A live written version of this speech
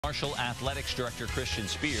Marshall Athletics Director Christian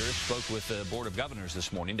Spears spoke with the Board of Governors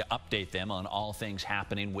this morning to update them on all things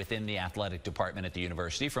happening within the athletic department at the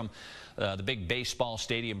university, from the big baseball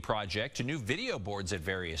stadium project to new video boards at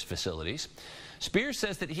various facilities. Spears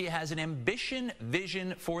says that he has an ambitious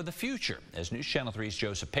vision for the future. As News Channel 3's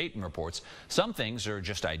Joseph Payton reports, some things are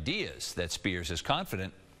just ideas that Spears is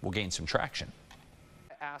confident will gain some traction.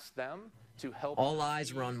 Ask them to help. All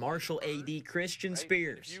eyes were on Marshall AD Christian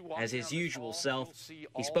Spears. As his usual self,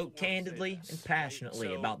 he spoke candidly and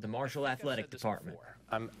passionately about the Marshall Athletic Department.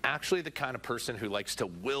 I'm actually the kind of person who likes to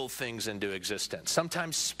will things into existence,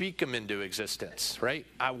 sometimes speak them into existence, right?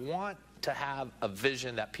 I want to have a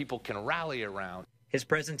vision that people can rally around. His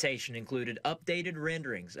presentation included updated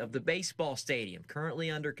renderings of the baseball stadium currently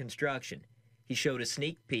under construction. He showed a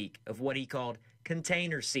sneak peek of what he called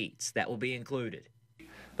container seats that will be included.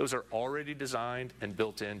 Those are already designed and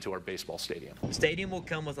built into our baseball stadium. The stadium will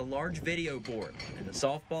come with a large video board, and the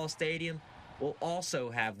softball stadium will also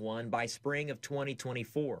have one by spring of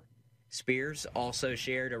 2024. Spears also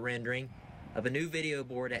shared a rendering of a new video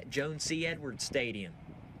board at Joan C. Edwards Stadium.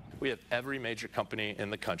 We have every major company in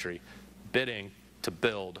the country bidding to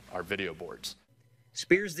build our video boards.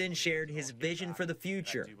 Spears then shared his vision for the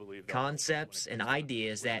future, concepts and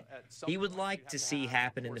ideas that he would like to see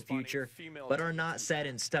happen in the future, but are not set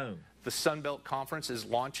in stone. The Sun Belt Conference is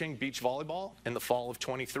launching beach volleyball in the fall of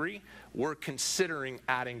 23. We're considering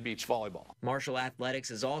adding beach volleyball. Marshall Athletics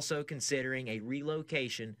is also considering a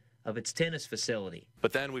relocation of its tennis facility.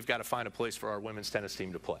 But then we've got to find a place for our women's tennis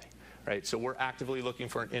team to play, right? So we're actively looking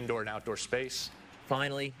for an indoor and outdoor space.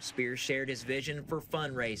 Finally, Spears shared his vision for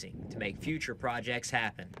fundraising to make future projects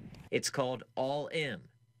happen. It's called All In,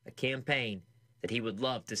 a campaign that he would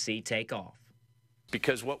love to see take off.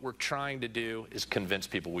 Because what we're trying to do is convince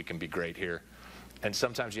people we can be great here. And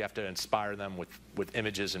sometimes you have to inspire them with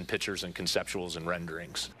images and pictures and conceptuals and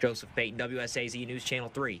renderings. Joseph Payton, WSAZ News Channel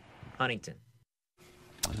 3, Huntington.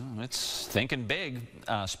 Well, it's thinking big.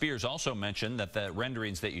 Spears also mentioned that the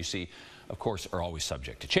renderings that you see, of course, are always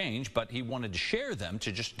subject to change, but he wanted to share them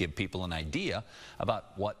to just give people an idea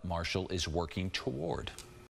about what Marshall is working toward.